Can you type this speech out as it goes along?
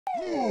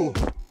I'm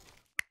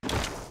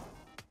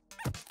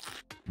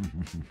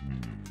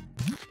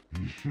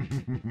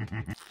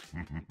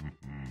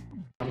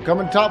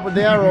coming top with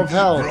the arrow of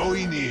hell.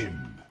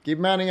 Keep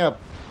manning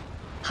up.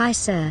 Hi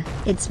sir,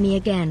 it's me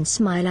again.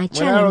 Smile. I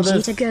challenge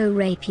you to go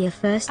rape your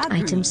first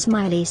item.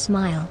 Smiley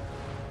smile.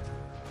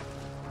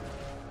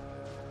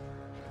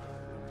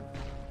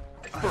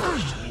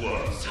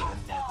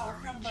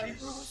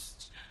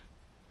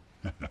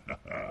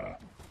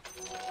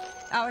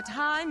 Our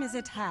time is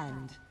at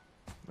hand.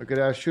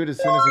 Okay, I shoot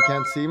as soon as he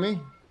can't see me.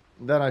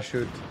 Then I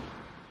shoot.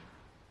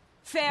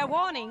 Fair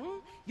warning,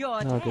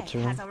 your death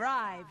has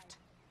arrived.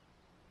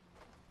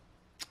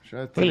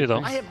 Really though?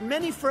 I have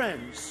many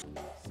friends.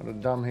 What a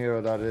dumb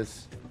hero that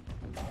is.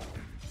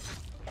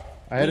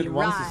 I hit it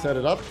once to set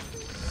it up.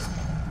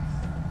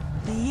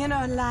 The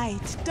inner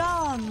light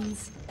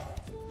dawns.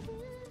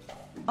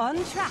 On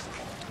track.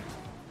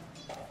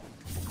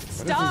 What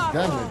is this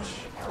damage?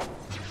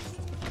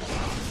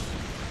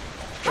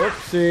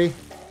 Oopsie.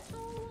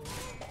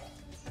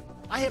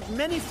 I have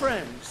many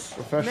friends.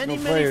 Professional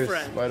players,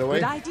 by the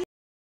way.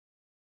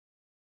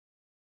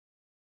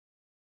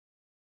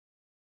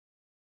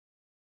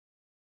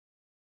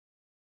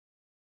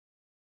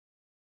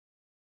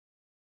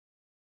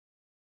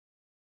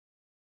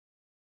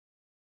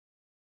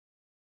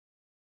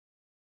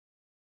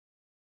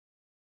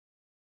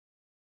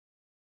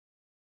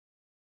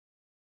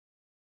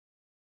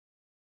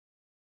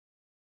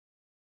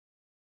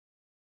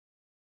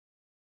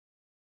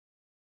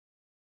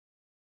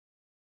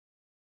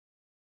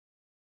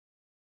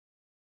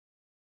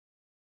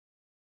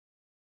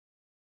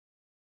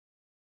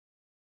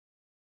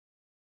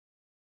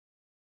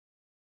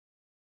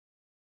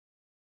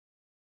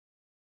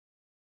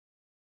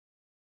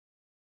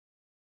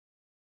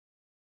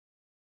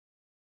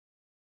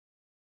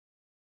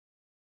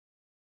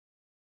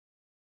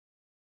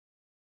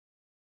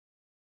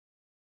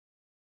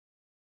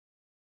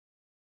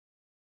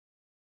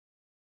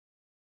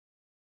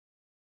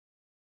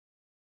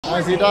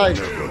 As he died.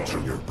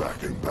 Turn your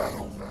back in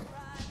battle.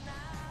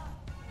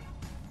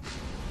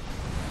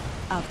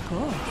 Of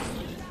course.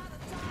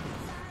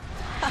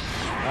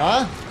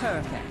 Huh?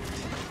 Perfect.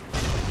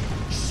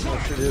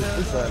 Oh shit, is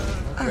this side.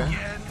 Okay.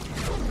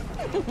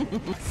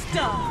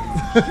 Stop.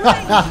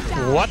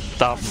 What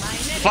the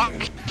fuck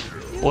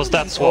was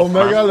that swap?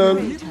 Omega lol.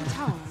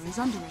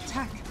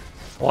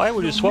 Why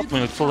would you swap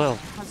me with full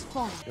health?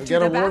 You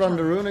get a ward on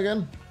the rune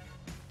again?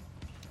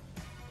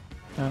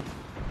 Yeah.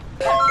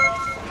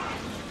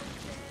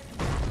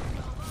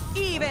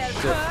 Evil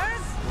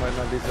curse. Might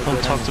not be so Don't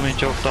good. talk to me,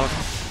 joke dog.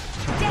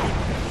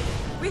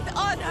 With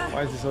honor.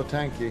 Why is he so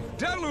tanky?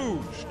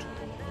 Deluged.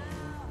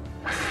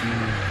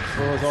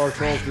 Where was our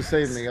troll to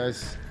save me,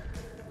 guys?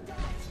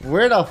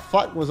 Where the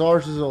fuck was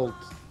Arch's ult?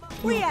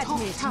 We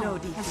admit no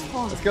defeat.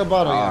 Let's go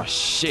bottom. Oh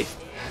shit.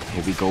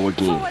 Here we go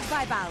again. Forward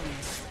by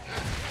bounds.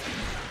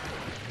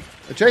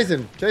 Chase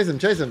him, chase him,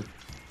 chase him.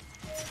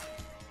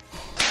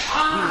 We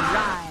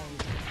ride.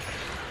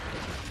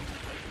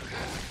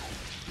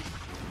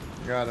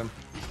 Got him.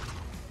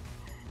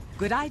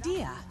 Good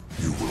idea.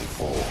 You will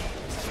fall.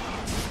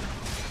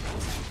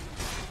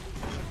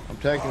 I'm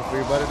taking for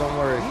you, buddy, don't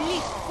worry.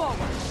 Leap forward.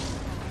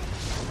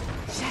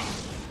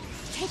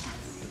 Take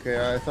us. Okay,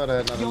 I thought I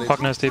had another lead.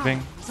 Fuck no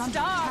steeping.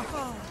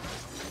 Starfall.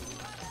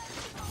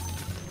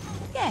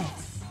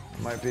 Yes.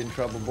 Might be in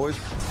trouble, boys.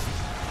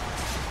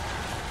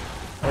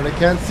 Or they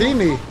can't see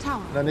me.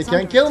 Then they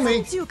can't kill me.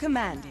 Since you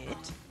command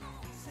it.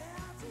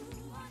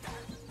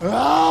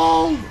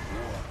 Ow!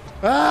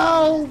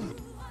 Ow!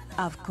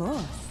 Of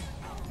course.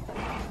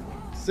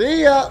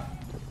 See ya!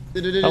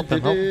 Help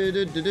them, help.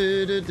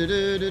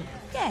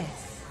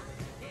 Yes.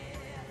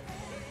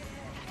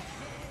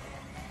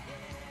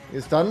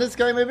 You stun this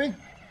guy, maybe?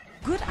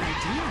 Good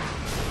idea.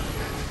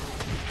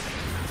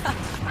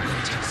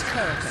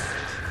 Perfect.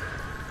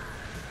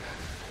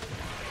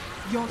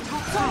 Your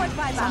top forward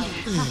by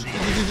bounds.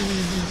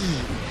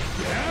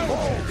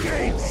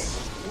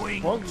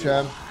 Punk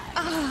champ.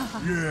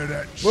 Yeah,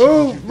 that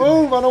Move!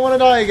 Move! I don't want to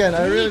die again.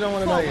 I really don't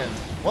want to die again.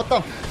 What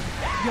the?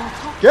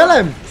 Kill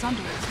him!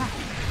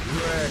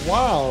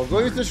 Wow, go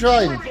use the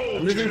shrine.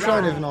 I'm using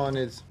shrine if no one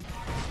is.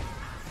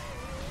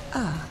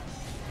 I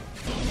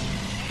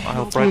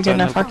hope right You're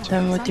gonna side fuck help.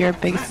 them with your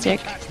big stick.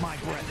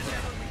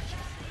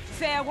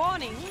 Fair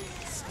warning.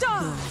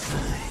 Stop.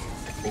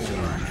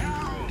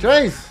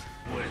 Chase!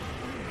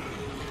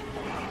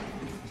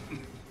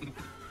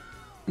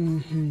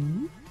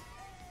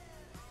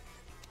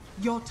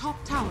 Your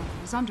top tower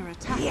is under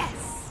attack.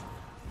 Yes.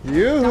 Dire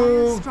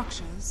You!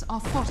 structures are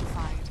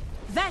fortified.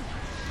 Then.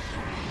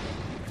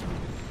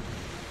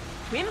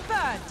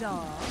 Whimper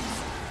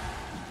dogs.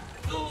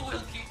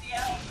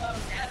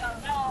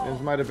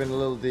 This might have been a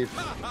little deep.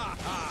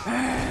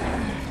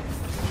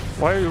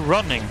 Why are you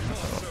running?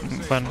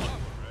 When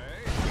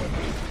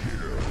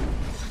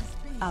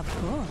Of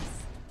course.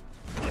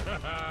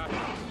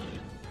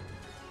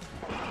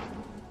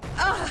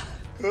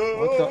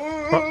 What the?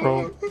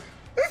 roll.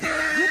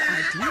 Good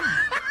idea.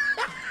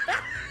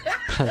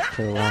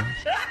 Too long.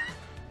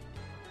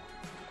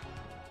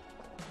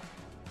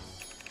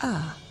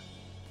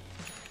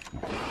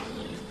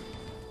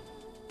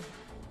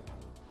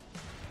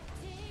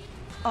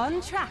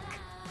 On track.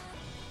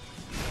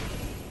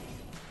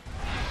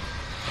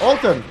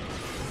 Alton!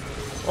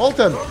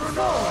 Alton!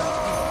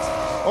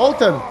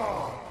 Alton!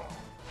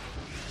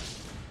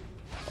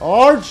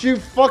 Aren't you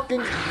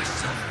fucking...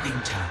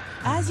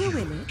 As you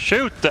will it.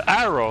 Shoot the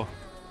arrow!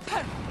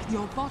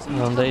 Your bottom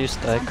Well, they tower used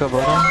is under Echo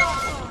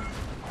bottom.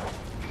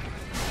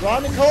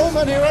 Ronnie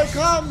Coleman, here I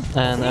come!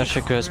 And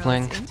Ashika is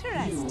playing.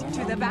 Interest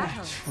to the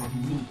battle.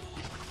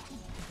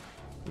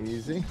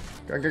 Easy.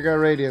 Go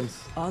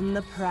Radiance. On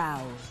the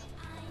prowl.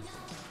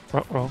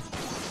 Uh-oh.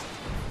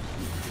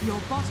 Your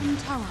bottom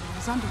tower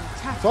is under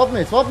attack. Swap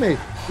me, swap me!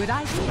 Good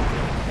idea.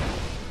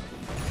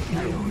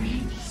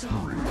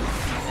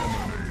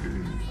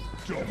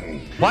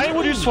 Why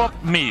would you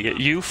swap me,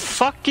 you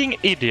fucking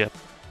idiot?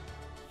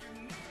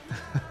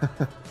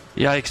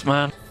 Yikes,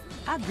 man.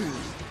 Agreed.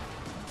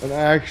 An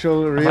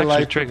actual real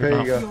life triggered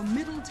now. Your Pepega.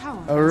 middle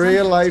tower A is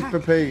real under life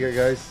attack. Pepega,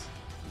 guys.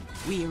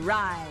 We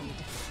ride.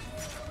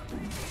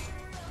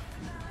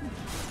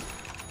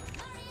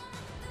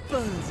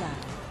 Bullseye.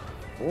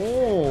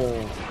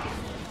 Oh.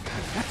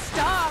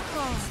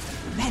 Starfall.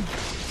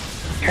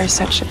 Venice. You're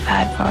such a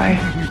bad boy.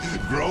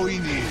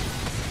 Growing in.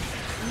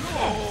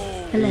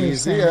 Hello,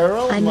 Easy sir.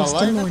 arrow, I my missed a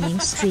life. morning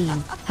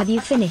stream. Have you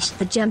finished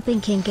the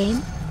Jumping King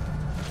game?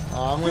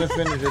 Oh, I'm gonna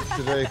finish it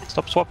today.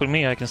 Stop swapping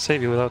me, I can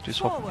save you without you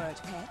swapping. Forward,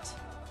 pet.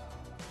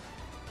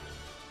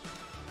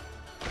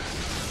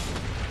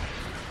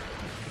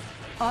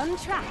 On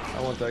track.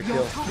 I want that Your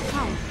kill. top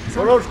tower is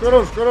Go under Roche, go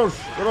Roche, go Roche,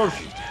 go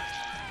Roche.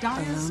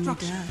 dire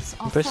structures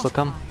are Bristol,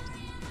 come.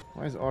 fortified.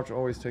 Why is Arch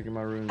always taking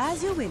my runes?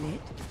 As you will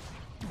it.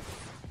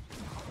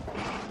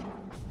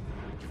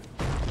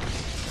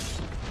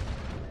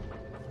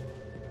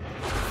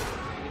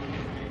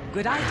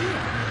 Good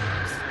idea.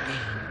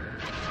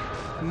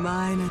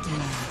 Mine at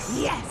last.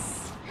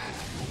 Yes.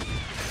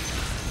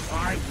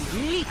 I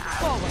leap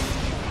forward.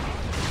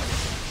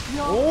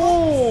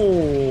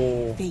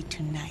 Oh! Fate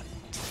tonight.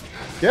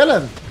 Kill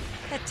him!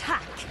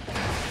 Attack.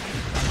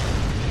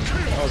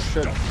 Oh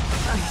shit.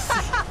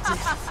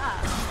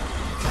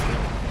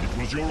 It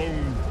was your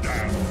own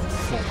damn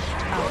fault.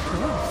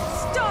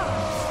 Stop.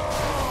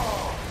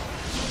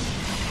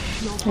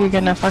 You're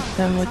gonna fuck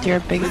them with your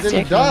big He dick.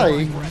 didn't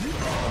die.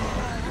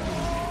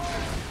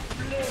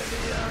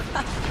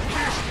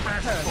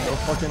 So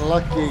fucking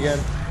lucky again.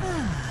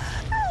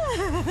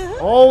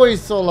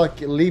 Always so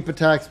lucky. Leap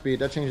attack speed.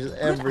 That changes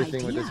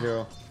everything with this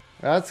hero.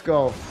 Let's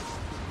go.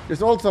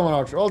 Just ult someone,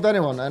 Archer. Ult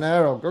anyone. An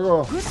arrow. Go,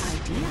 go. Good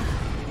idea.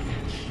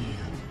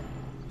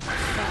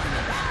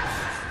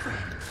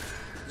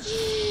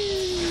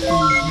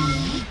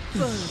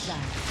 Bullseye.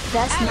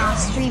 Best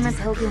non-streamer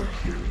Pogu.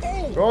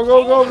 Go,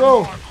 go, go,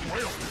 go.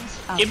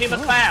 Give him a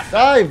clap.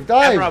 Dive,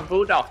 dive.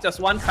 AdmiralBulldog, just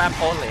one clap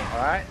only,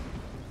 alright?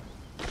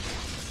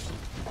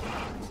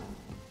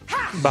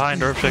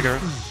 Behind Earth Figure.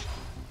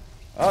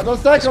 Oh, don't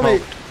stack on me.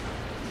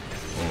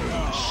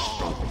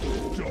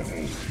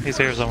 He's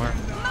here somewhere.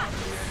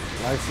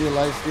 Light steal,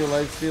 light steal,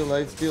 light steal,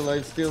 light steal,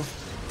 light steal.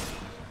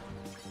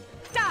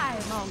 Die,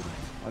 mongrel.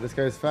 Oh, this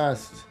guy's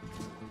fast.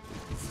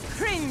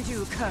 Cringe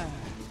you cur.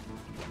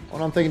 Oh,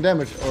 no, I'm taking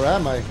damage. Or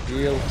am I?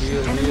 Heal,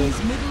 heal, heal.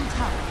 Enemy's middle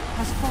tower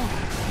has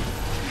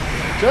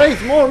fallen.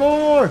 Chase, more, more,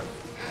 more.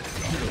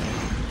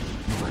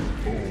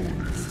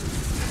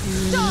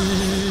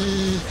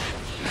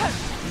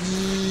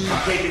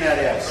 I'm taking that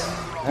ass.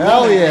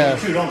 Hell yeah.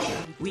 Too, don't you?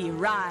 We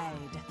ride.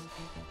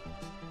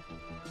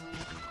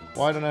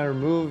 Why don't I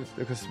remove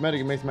the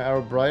cosmetic? It makes my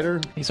arrow brighter.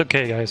 He's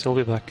okay, guys, he'll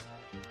be back.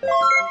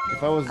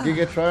 If I was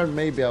Gigatron,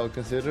 maybe I would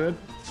consider it.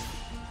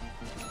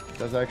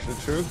 That's actually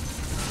true.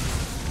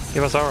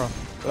 Give us arrow.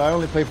 But I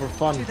only play for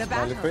fun, To the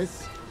smiley battle.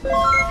 face.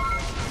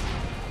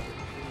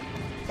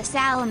 The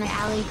Sal and the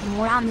alley from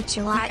around the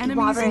July enemy's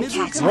Robert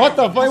middle attacks. tower What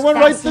the fuck? I went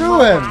right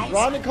through him!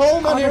 Ronnie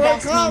Coleman, All the here I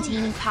best come!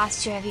 maintaining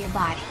posture of your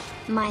body,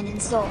 mind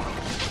and soul.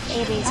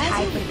 Baby's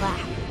hyper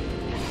black.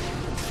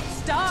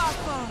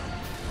 Starfall.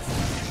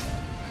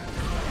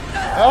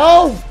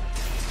 Oh!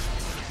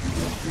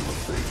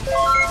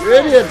 You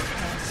idiot!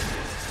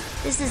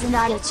 This is an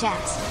auto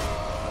chess.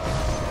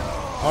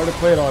 I already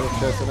played auto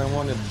chess and I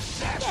won it.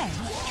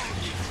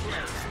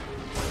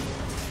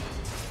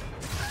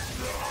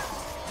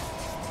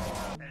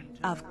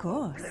 Of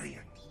course.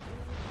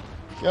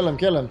 Kill him,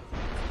 kill him.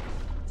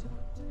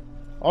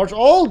 Arch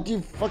old,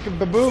 you fucking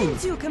baboon!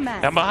 Since you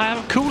command. Yeah, but I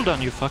have a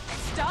cooldown, you fuck.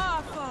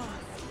 Starfall.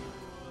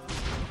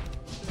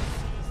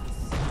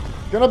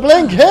 Gonna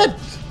blink, hit!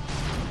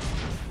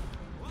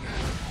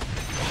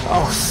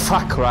 Oh,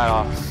 fuck right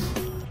off.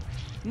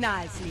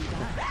 Nicely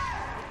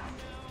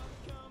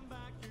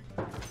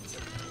done.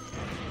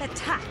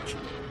 Attack.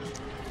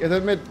 Get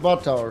that mid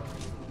bot tower.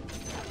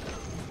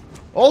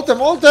 Ult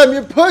him,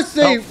 you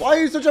pussy! Oh. Why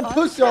are you such a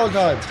pussy all the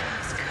time?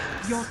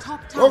 Your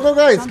top Go, tower go,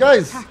 guys, is under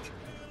guys. attack.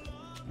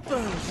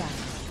 Bullseye.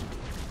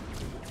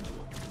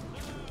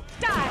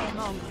 Die,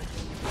 mongrel.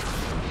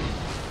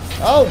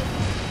 Oh!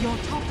 Your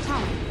top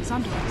tower is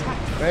under attack.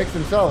 Breaks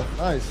himself.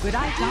 Nice. Good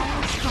idea.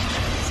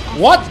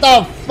 What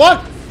the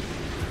fuck?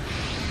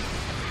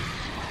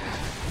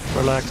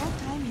 Relax. No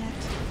time yet.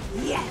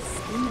 Yes,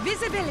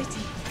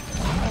 invisibility.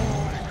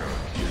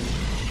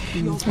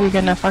 You're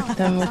gonna fuck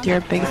them with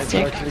your big It's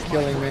stick. actually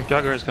killing me.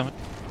 Jugger is coming.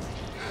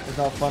 It's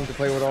not fun to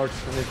play with arch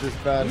when it's this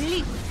bad.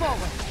 Leap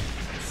forward.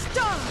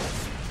 Stop.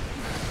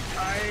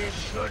 I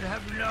should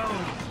have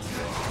known.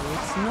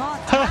 It's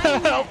not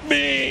time Help yet.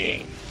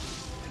 me!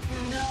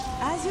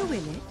 As you will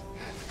it.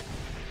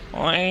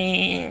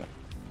 Why?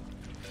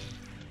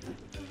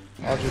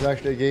 Arch is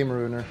actually a game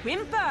ruiner.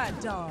 Whimper,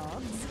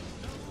 dogs.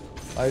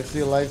 Life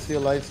steal, life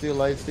steal, life steal,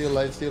 life steal,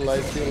 life steal,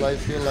 life steal,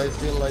 life steal, life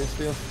steal, life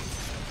steal.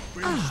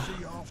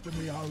 Beastie after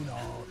me own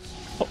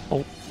heart.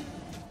 Oh.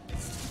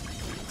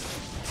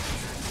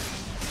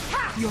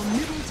 Your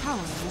middle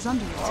tower is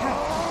under attack.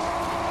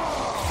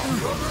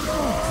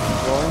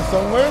 Going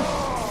somewhere?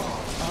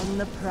 On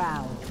the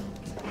prowl.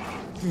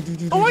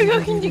 Oh my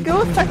god, can you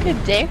go suck a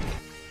dick?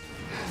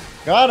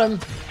 Got him.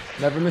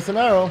 Never miss an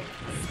arrow.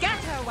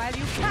 Scatter while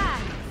you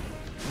can.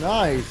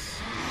 Nice.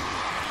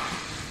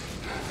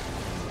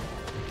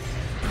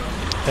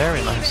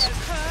 Very nice.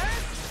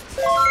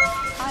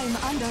 I'm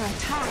under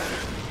attack.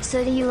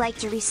 So do you like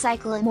to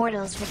recycle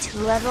immortals for 2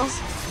 levels?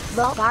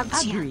 Bulldog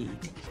Mirana.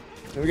 Agreed.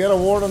 Did we get a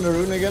ward on the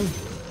rune again?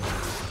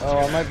 Oh,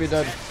 I might be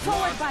dead.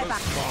 Forward by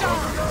back.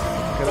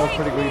 Okay, that was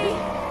pretty greedy.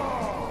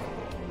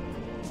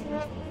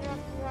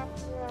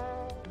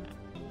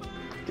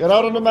 Get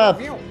out on the map.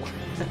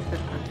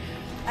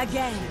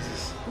 Again.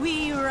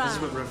 We run.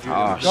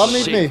 Come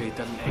meet me. We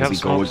have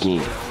smokes.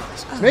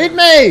 Meet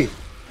me!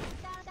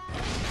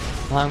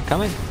 Well, I'm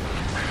coming.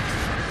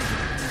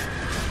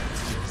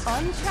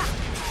 On track.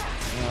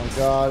 Oh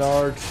god,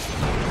 Arch.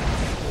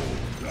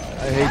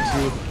 I hate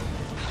you.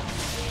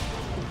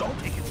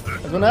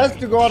 When I ask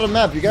you to go out of the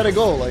map, you gotta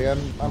go. Like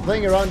I'm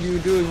playing around you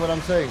doing what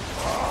I'm saying.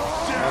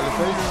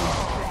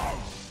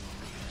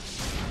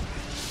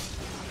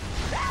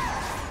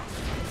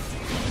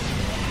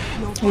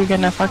 You're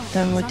gonna fuck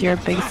them with your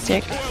big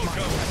stick.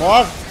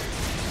 What?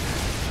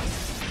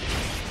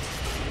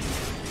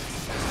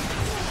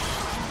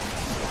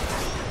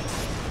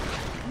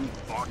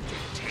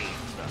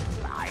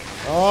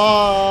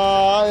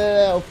 Oh,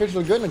 yeah,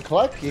 official good and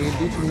Clucky.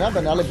 Beating Neb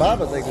and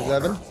Alibaba, thank you,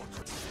 Evan.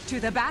 To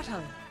the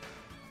battle.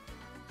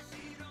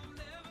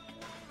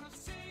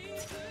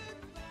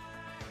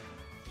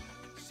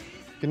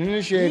 Can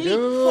initiate. Leap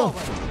Ooh.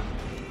 forward.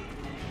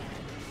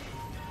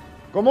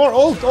 Go more.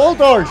 Ult,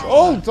 Arch.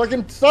 Ult, so I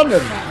can stun him.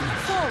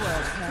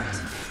 Forward, hurt.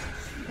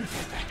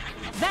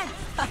 Then.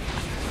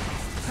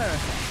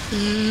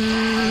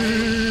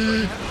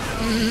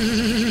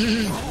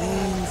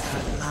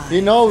 He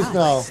knows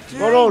now.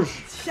 Go Roche.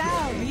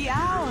 Shall be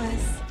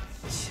ours.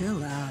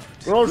 Chill out.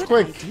 Roche, Good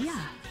quick. idea.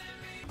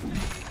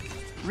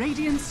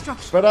 Radiant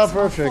structures Spread out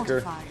for a are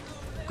shaker. fortified.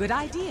 Good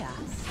idea.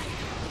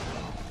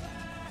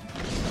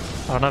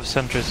 I don't have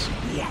sentries.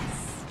 Yes.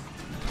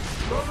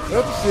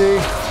 Oopsie.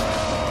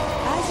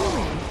 As you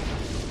will.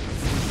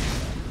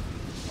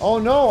 Oh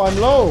no, I'm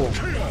low.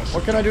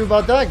 What can I do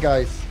about that,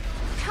 guys?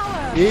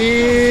 Tower.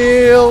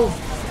 Heal.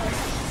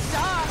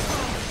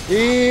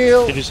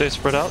 Heal. Did you say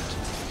spread out?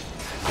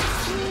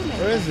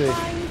 Where is he?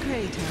 Fine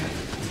crater.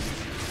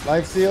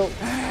 Life steal.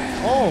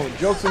 Oh,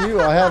 joke's on you.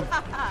 I have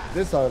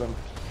this item.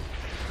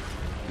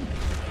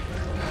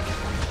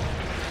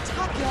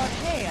 Tuck your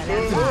tail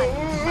and run.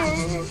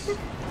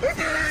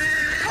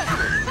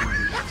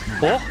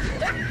 Oh?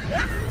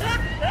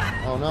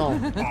 Oh no.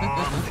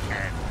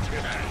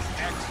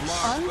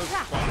 On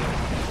track.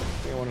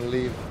 I want to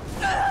leave.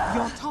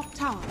 Your top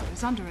tower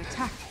is under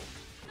attack.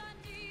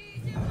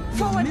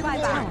 Forward by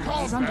Middle back.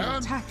 tower is under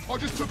attack. I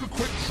just took a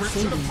quick trip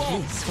to the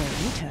farm. This for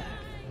later.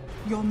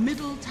 Your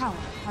middle tower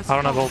has I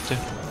don't have fallen. ulti.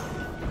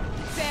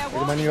 Fair Look at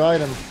my warning. new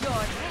item.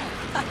 Your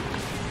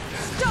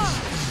stop.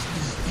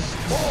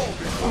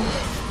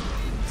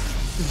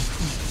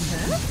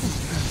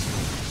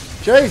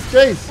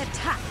 Chase.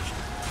 Attack.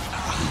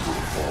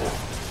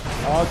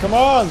 Oh, come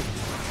on.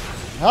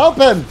 Help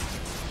him.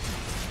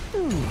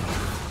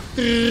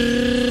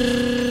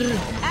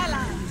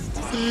 Allies.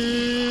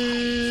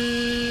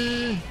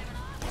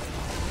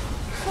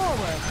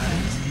 Forward.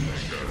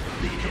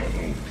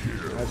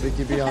 I think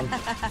he'd be on.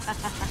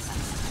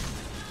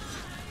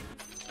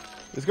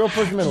 Let's go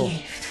push middle.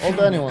 Ult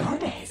anyone.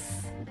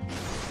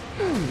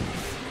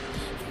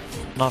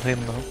 Not him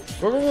though.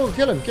 Go.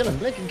 Kill him.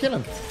 Blink and kill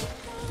him.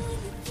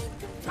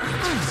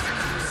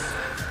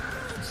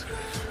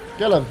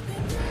 Kill him.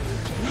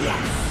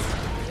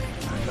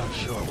 I'm not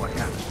sure what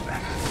happened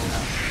back.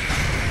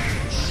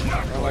 I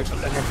don't like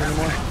this enough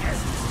anymore.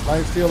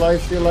 Life steal.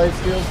 As you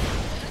will.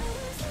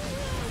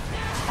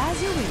 I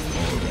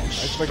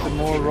expected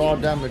more raw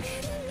damage.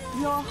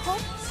 Your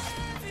hopes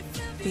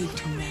fade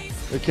to night.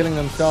 They're killing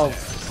themselves.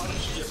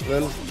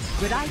 Well,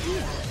 Good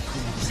idea.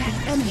 That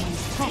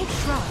enemy's top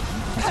shrine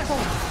has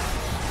fallen.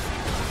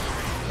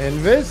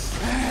 Invis.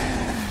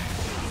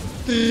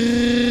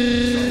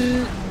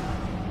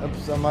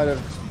 Oops, I might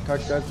have cut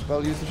that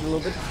spell usage a little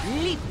bit.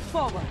 Leap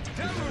forward.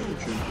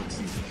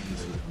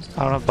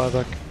 I don't have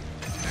buyback.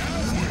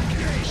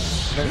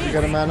 Then we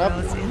got a man up.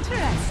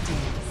 Interesting.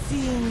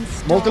 Seeing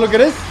Multi, look at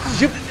this.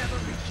 Zip.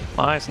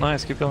 Nice,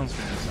 nice, keep going.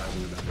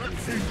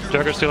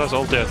 Jagger still has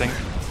ulti, I think.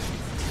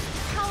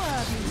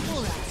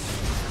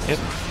 Yep.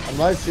 I'm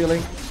life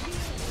stealing.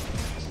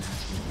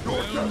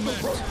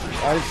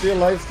 Life steal,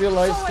 life steal,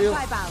 life steal.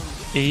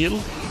 Heal.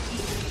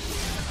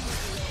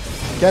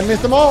 Can't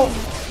miss them all.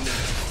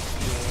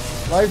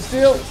 Life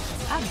steal.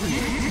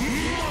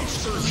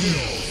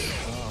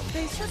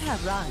 They should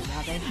have run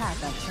while they had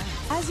that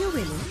chance. As you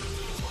will.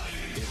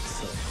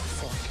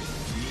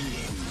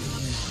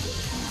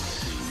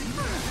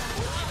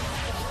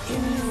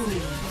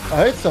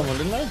 I hit someone,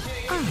 didn't I?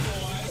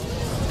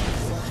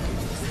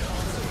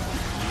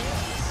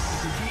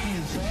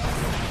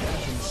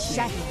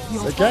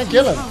 They can't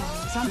kill him.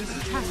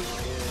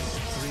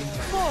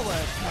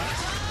 Forward.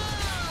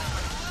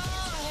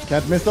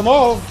 Can't miss them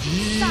all.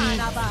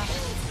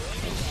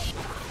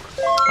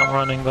 I'm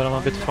running, but I'm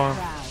a bit far.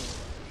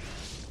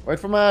 Wait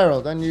for my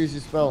arrow, then use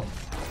your spell.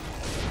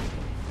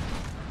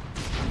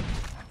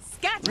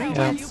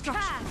 Radiant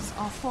structures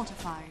are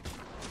fortified.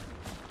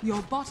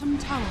 Your bottom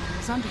tower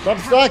is under Stop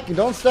attack. stacking,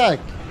 don't stack.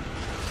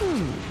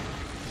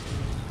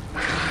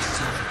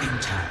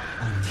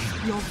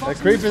 Your That bottom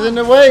creep is tower in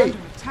the way. under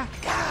attack.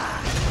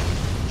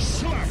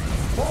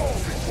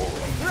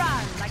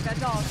 Run like a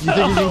dog. You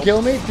think you can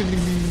kill me?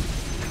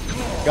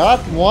 Got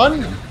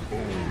one.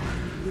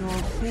 Your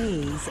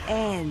phase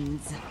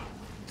ends.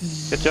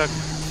 Good job.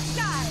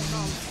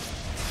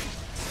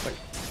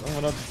 Oh,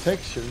 not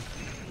detection.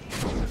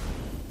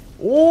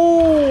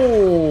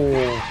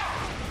 Oh!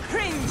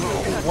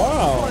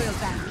 Wow.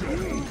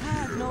 You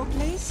have no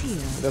place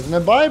here. Doesn't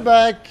have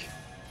buyback.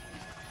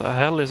 The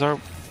hell is our...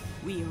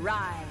 We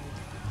ride.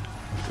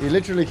 You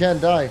literally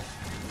can't die.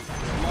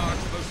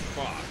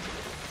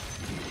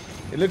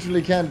 You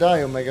literally can't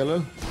die, Omega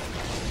Lul.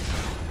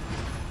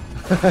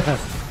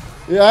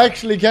 You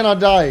actually cannot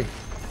die.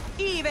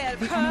 Evil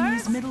the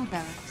enemy's middle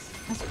barracks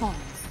has fallen.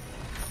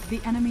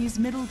 The enemy's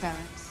middle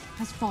barracks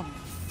has fallen.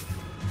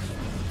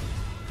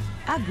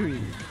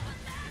 Agreed.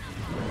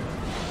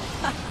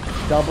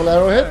 Double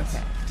arrow hit.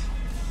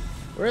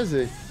 Where is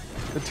he?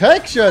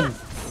 Detection!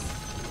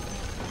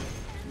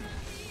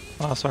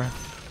 Oh, sorry.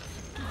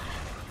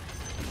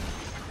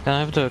 Can I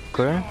have the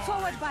courier?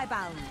 Forward by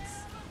bounds.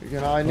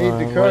 I need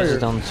the Where is courier.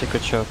 it on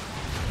secret shop?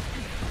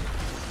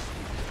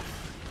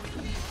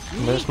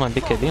 There's my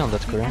BKB on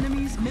that The courier.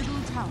 enemy's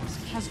middle tower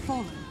has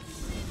fallen.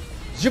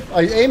 Zip,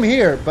 I aim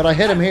here, but I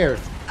hit him here.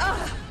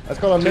 That's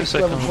called a 2 mixed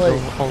level seconds play.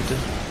 till ulti.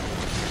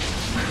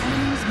 The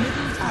enemy's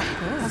middle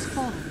tower has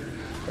fallen.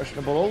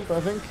 Questionable ult,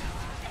 I think.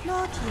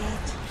 Not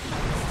yet.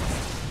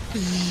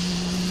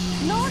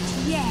 Not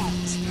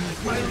yet.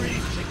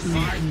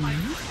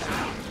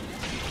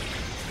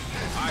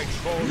 I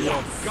troll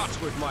your guts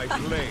with my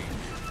blade.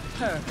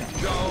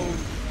 Perfect. Down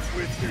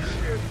with your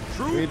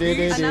ship. We did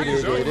it, did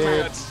it, did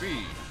it. At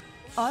sea.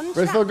 On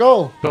Bristol,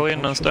 go! Go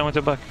in and stand with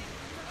your back.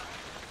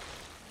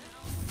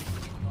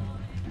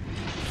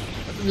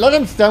 Let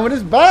him stand with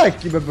his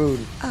back, you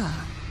baboon.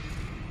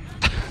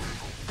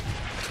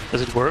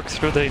 Does it work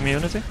through the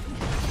immunity?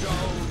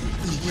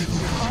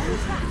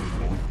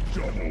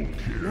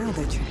 Now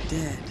that you're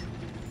dead,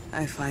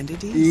 I find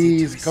it easy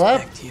Ease to clap.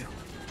 respect you.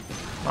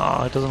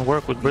 Ah, it doesn't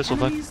work with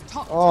bristleback. enemy's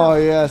top Oh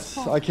tower yes,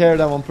 has I carry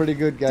that one pretty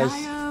good, guys.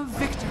 Dire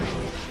victory.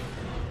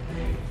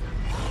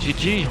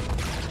 GG.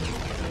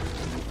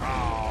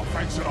 Oh,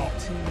 thanks a lot.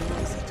 Too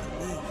lazy to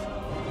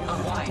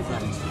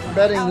live.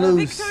 Betting Our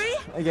loose victory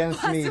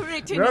against me. was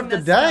written Grab in the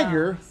the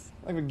dagger.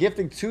 Like we're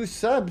gifting 2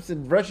 subs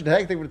and Wretched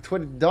Hack, they were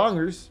 20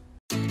 dongers.